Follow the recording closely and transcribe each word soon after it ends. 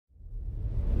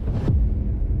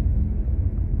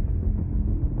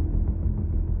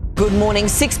Good morning.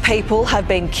 6 people have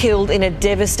been killed in a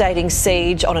devastating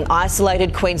siege on an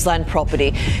isolated Queensland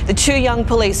property. The 2 young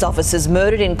police officers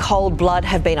murdered in cold blood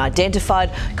have been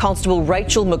identified. Constable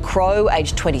Rachel McCrow,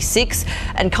 aged 26,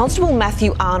 and Constable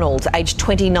Matthew Arnold, aged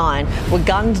 29, were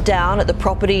gunned down at the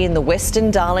property in the Western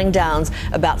Darling Downs,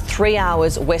 about 3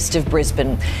 hours west of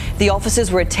Brisbane. The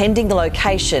officers were attending the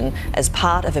location as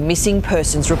part of a missing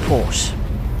persons report.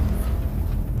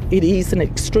 It is an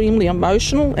extremely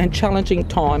emotional and challenging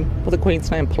time for the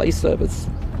Queensland Police Service.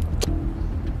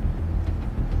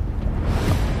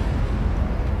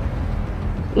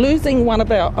 Losing one of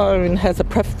our own has a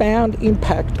profound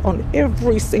impact on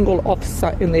every single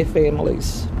officer and their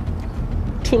families.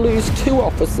 To lose 2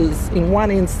 officers in one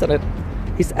incident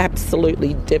is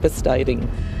absolutely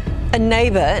devastating. A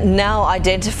neighbour, now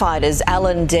identified as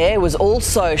Alan Dare, was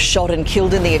also shot and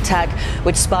killed in the attack,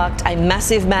 which sparked a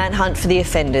massive manhunt for the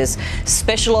offenders.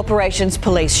 Special Operations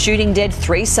Police shooting dead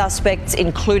 3 suspects,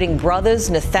 including brothers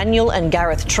Nathaniel and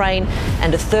Gareth Train,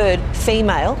 and a 3rd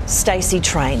female, Stacey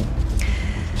Train.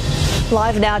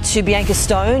 Live now to Bianca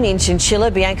Stone in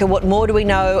Chinchilla. Bianca, what more do we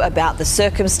know about the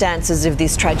circumstances of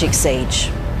this tragic siege?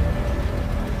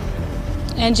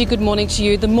 Angie, good morning to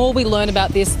you. The more we learn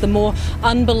about this, the more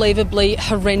unbelievably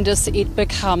horrendous it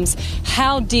becomes.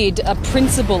 How did a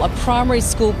primary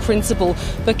school principal,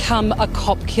 become a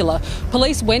cop killer?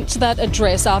 Police went to that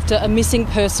address after a missing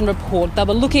person report. They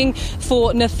were looking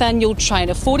for Nathaniel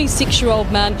Train, a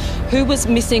 46-year-old man who was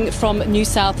missing from New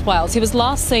South Wales. He was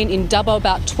last seen in Dubbo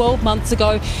about 12 months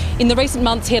ago. In the recent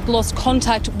months, he had lost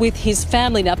contact with his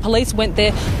family. Now, police went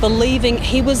there believing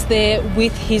he was there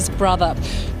with his brother.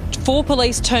 4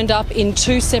 police turned up in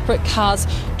 2 separate cars.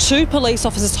 2 police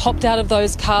officers hopped out of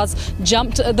those cars,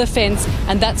 jumped the fence,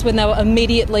 and that's when they were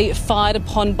immediately fired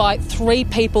upon by 3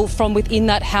 people from within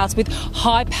that house with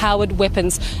high-powered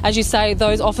weapons. As you say,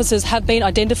 those officers have been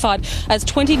identified as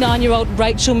 29-year-old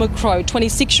Rachel McCrow,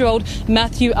 26-year-old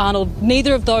Matthew Arnold.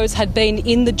 Neither of those had been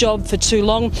in the job for too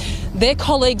long. Their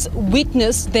colleagues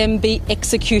witnessed them be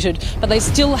executed, but they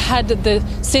still had the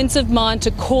sense of mind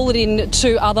to call it in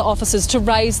to other officers to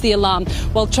raise the alarm.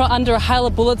 While under a hail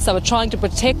of bullets, they were trying to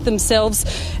protect themselves.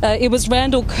 It was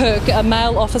Randall Kirk, a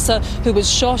male officer, who was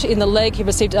shot in the leg. He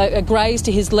received a graze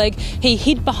to his leg. He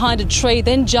hid behind a tree,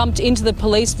 then jumped into the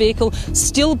police vehicle,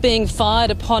 still being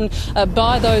fired upon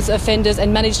by those offenders,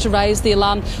 and managed to raise the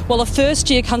alarm. While a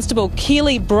first-year constable,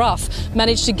 Keely Bruff,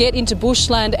 managed to get into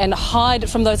bushland and hide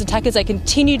from those attackers, they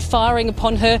continued firing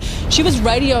upon her. She was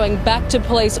radioing back to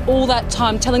police all that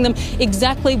time, telling them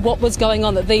exactly what was going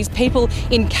on, that these people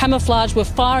in camouflage were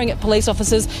firing at police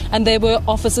officers and there were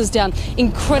officers down.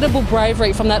 Incredible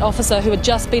bravery from that officer who had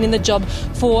just been in the job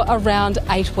for around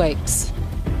 8 weeks.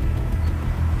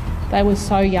 They were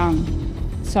so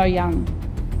young, so young.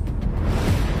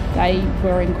 They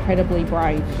were incredibly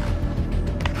brave.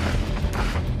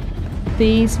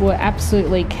 These were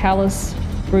absolutely callous,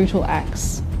 brutal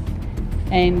acts,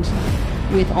 and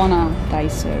with honour they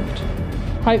served.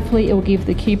 Hopefully it will give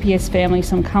the QPS family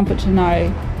some comfort to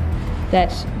know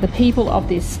that the people of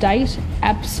this state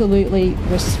absolutely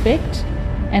respect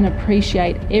and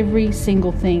appreciate every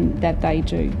single thing that they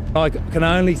do. I can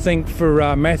only think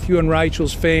for Matthew and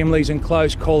Rachel's families and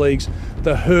close colleagues,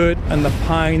 the hurt and the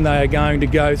pain they are going to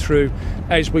go through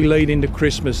as we lead into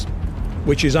Christmas,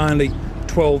 which is only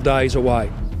 12 days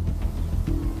away.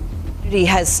 He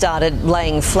has started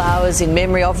laying flowers in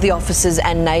memory of the officers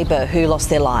and neighbour who lost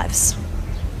their lives.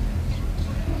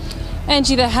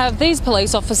 Angie, these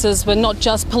police officers were not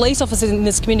just police officers in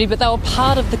this community, but they were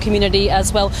part of the community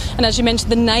as well. And as you mentioned,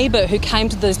 the neighbour who came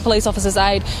to the police officers'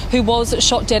 aid, who was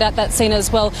shot dead at that scene as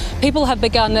well. People have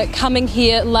begun coming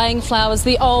here, laying flowers,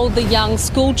 the old, the young,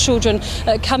 school children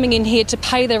coming in here to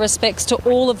pay their respects to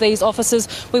all of these officers.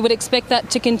 We would expect that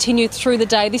to continue through the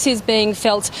day. This is being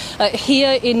felt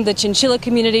here in the Chinchilla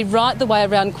community, right the way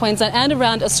around Queensland and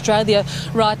around Australia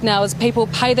right now, as people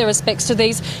pay their respects to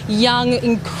these young,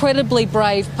 incredibly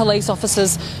brave police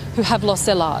officers who have lost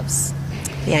their lives.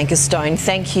 Bianca Stone,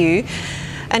 thank you.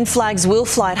 And flags will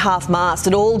fly at half-mast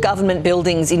at all government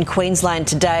buildings in Queensland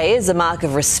today as a mark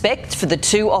of respect for the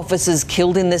 2 officers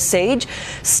killed in the siege.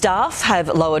 Staff have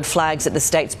lowered flags at the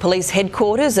state's police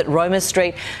headquarters at Roma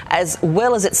Street, as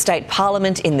well as at State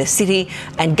Parliament in the city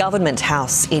and Government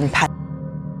House in